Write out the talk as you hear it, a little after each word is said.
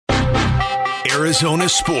Arizona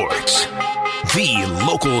sports, the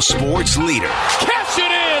local sports leader. Catch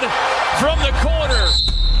it in from the corner.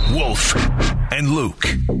 Wolf and Luke.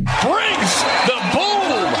 Brings the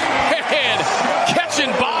boom and catching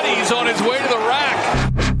bodies on his way to the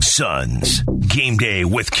rack. Suns, game day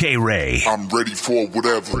with K-Ray. I'm ready for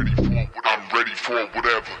whatever. I'm ready for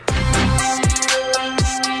whatever.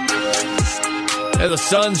 And the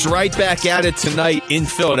Suns right back at it tonight in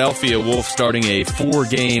Philadelphia. Wolf starting a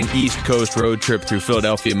 4-game East Coast road trip through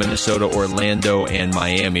Philadelphia, Minnesota, Orlando, and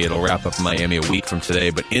Miami. It'll wrap up Miami a week from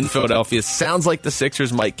today. But in Philadelphia, sounds like the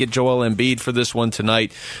Sixers might get Joel Embiid for this one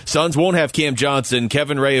tonight. Suns won't have Cam Johnson.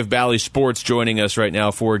 Kevin Ray of Bally Sports joining us right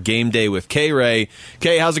now for Game Day with K-Ray.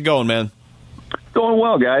 K, how's it going, man? Going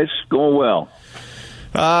well, guys. Going well.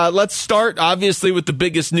 Let's start, obviously, with the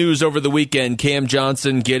biggest news over the weekend. Cam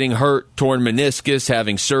Johnson getting hurt, torn meniscus,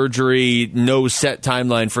 having surgery, no set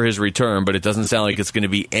timeline for his return, but it doesn't sound like it's going to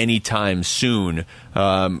be anytime soon.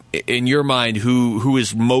 In your mind, who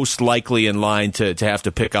is most likely in line to have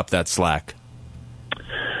to pick up that slack?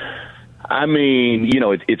 I mean,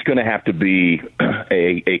 it's going to have to be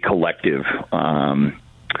a collective.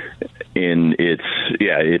 And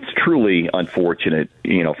it's truly unfortunate,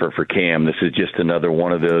 for Cam. This is just another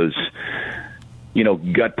one of those,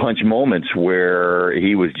 gut punch moments where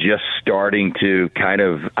he was just starting to kind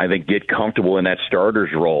of, I think, get comfortable in that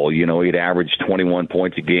starter's role. He'd averaged 21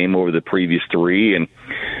 points a game over the previous 3 and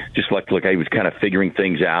just looked like he was kind of figuring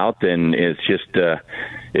things out. And it's just,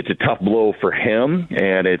 it's a tough blow for him,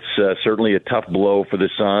 and it's certainly a tough blow for the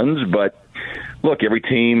Suns, but look, every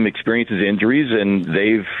team experiences injuries, and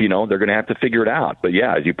they're going to have to figure it out. But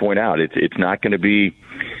yeah, as you point out, it's not going to be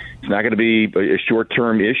a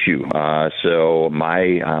short-term issue. So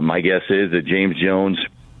my guess is that James Jones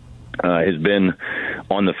has been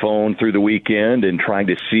on the phone through the weekend and trying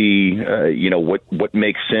to see, what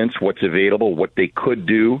makes sense, what's available, what they could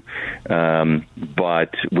do.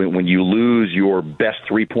 But when you lose your best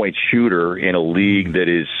three-point shooter in a league that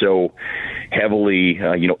is so heavily,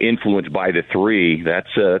 influenced by the three,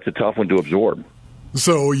 that's a tough one to absorb.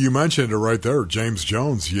 So you mentioned it right there, James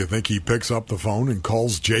Jones. You think he picks up the phone and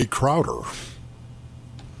calls Jay Crowder?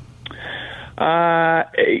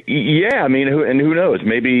 Yeah, I mean, who knows?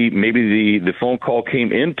 Maybe the phone call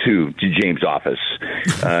came into James' office.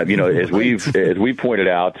 As we pointed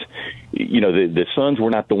out, the Suns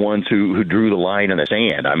were not the ones who drew the line in the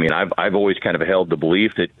sand. I mean, I've always kind of held the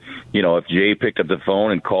belief that, if Jay picked up the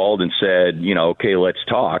phone and called and said, okay, let's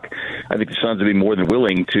talk, I think the Suns would be more than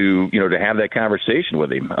willing to have that conversation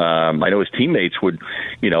with him. I know his teammates would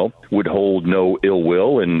hold no ill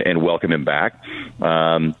will and welcome him back.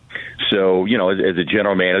 So, as a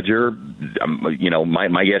general manager,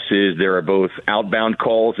 my guess is there are both outbound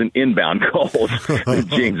calls and inbound calls that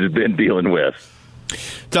James has been dealing with.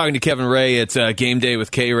 Talking to Kevin Ray, it's Game Day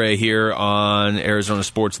with K-Ray here on Arizona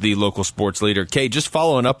Sports, the local sports leader. Kay, just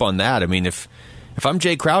following up on that, I mean, if I'm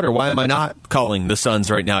Jay Crowder, why am I not calling the Suns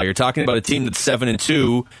right now? You're talking about a team that's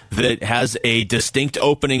 7-2 that has a distinct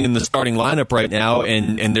opening in the starting lineup right now,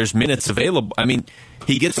 and there's minutes available. I mean,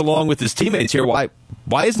 he gets along with his teammates here. Why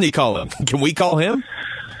isn't he calling? Can we call him?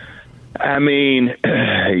 I mean,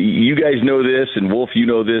 you guys know this, and Wolf, you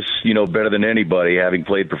know this, better than anybody, having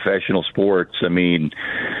played professional sports. I mean,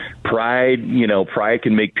 pride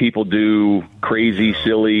can make people do crazy,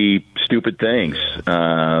 silly, stupid things.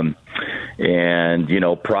 And,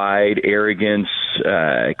 pride, arrogance,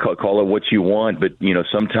 call it what you want, but,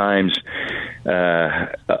 sometimes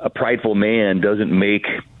a prideful man doesn't make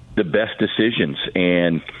the best decisions.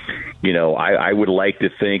 And, I would like to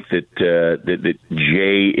think that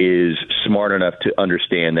Jay is smart enough to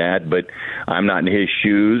understand that, but I'm not in his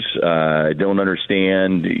shoes. I don't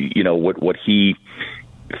understand, what he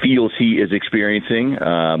feels he is experiencing.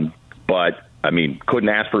 But I mean, couldn't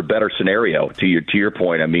ask for a better scenario. To your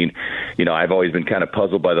point, I mean, I've always been kind of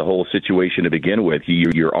puzzled by the whole situation to begin with.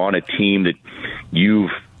 You're on a team that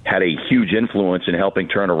you've had a huge influence in helping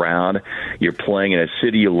turn around. You're playing in a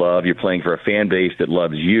city you love. You're playing for a fan base that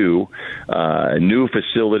loves you. New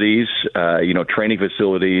facilities, training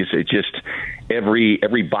facilities. It just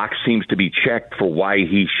every box seems to be checked for why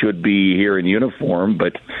he should be here in uniform.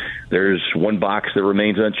 But there's one box that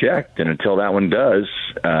remains unchecked, and until that one does,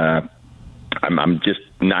 I'm just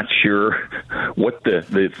not sure what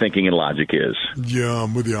the thinking and logic is. Yeah,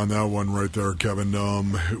 I'm with you on that one right there, Kevin.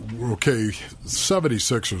 Okay,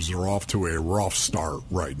 76ers are off to a rough start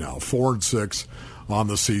right now, 4-6 on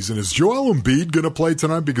the season. Is Joel Embiid going to play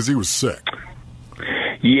tonight because he was sick?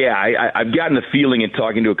 Yeah, I've gotten the feeling in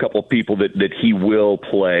talking to a couple of people that he will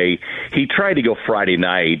play. He tried to go Friday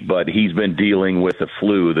night, but he's been dealing with the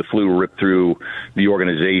flu. The flu ripped through the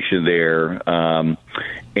organization there.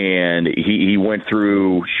 And he went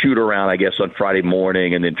through shoot around, I guess, on Friday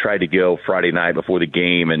morning and then tried to go Friday night before the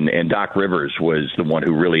game. And Doc Rivers was the one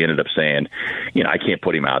who really ended up saying, I can't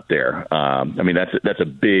put him out there. I mean, that is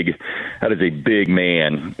a big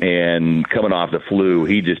man. And coming off the flu,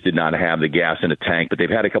 he just did not have the gas in the tank. But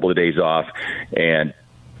they've had a couple of days off, and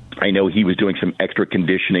I know he was doing some extra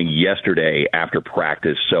conditioning yesterday after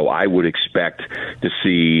practice. So I would expect to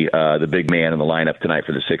see the big man in the lineup tonight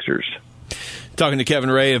for the Sixers. Talking to Kevin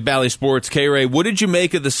Ray of Bally Sports. K-Ray, what did you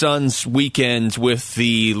make of the Suns' weekend with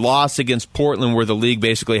the loss against Portland, where the league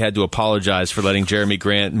basically had to apologize for letting Jeremy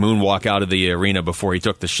Grant moonwalk out of the arena before he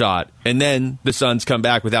took the shot? And then the Suns come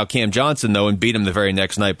back without Cam Johnson, though, and beat him the very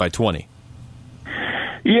next night by 20.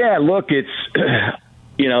 Yeah, look, it's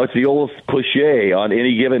it's the old cliche on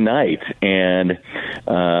any given night, and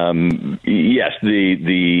yes,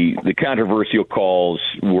 the controversial calls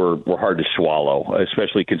were hard to swallow,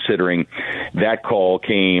 especially considering that call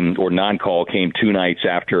came, or non-call came, 2 nights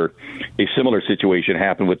after a similar situation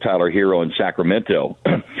happened with Tyler Hero in Sacramento.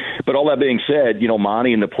 But all that being said,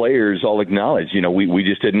 Monty and the players all acknowledged, we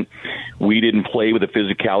just didn't play with the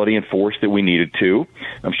physicality and force that we needed to.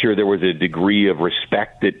 I'm sure there was a degree of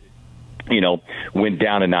respect that went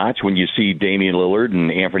down a notch when you see Damian Lillard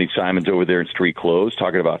and Anthony Simons over there in street clothes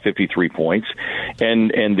talking about 53 points.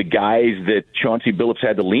 And the guys that Chauncey Billups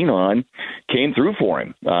had to lean on came through for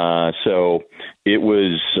him. So it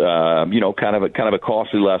was, kind of a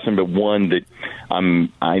costly lesson, but one that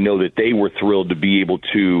I know that they were thrilled to be able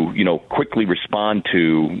to, quickly respond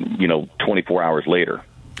to, 24 hours later.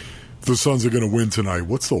 If the Suns are going to win tonight,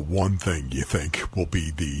 what's the one thing you think will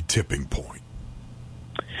be the tipping point?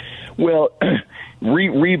 Well,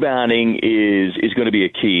 rebounding is going to be a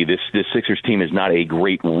key. This Sixers team is not a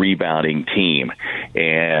great rebounding team,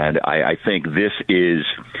 and I think this is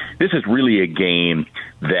really a game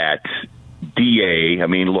that DA, I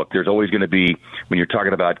mean, look, there's always going to be, when you're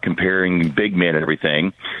talking about comparing big men and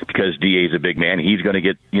everything, because DA is a big man, he's going to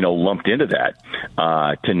get, lumped into that.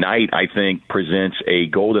 Tonight, I think, presents a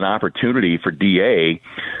golden opportunity for DA,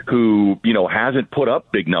 who, hasn't put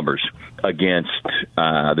up big numbers against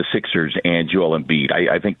the Sixers and Joel Embiid.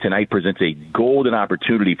 I think tonight presents a golden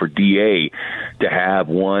opportunity for DA to have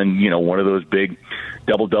one of those big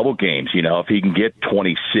double-double games. If he can get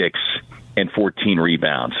 26 and 14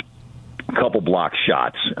 rebounds, a couple block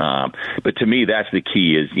shots. But to me, that's the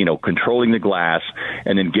key is, controlling the glass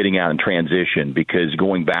and then getting out in transition, because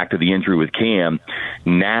going back to the injury with Cam,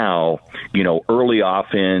 now, early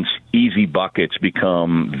offense, easy buckets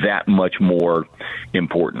become that much more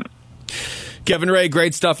important. Kevin Ray,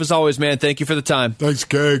 great stuff as always, man. Thank you for the time. Thanks,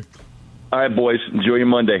 Keg. All right, boys. Enjoy your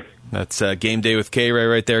Monday. That's Game Day with K-Ray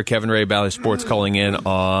right there. Kevin Ray, Bally Sports, calling in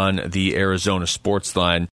on the Arizona Sports Line.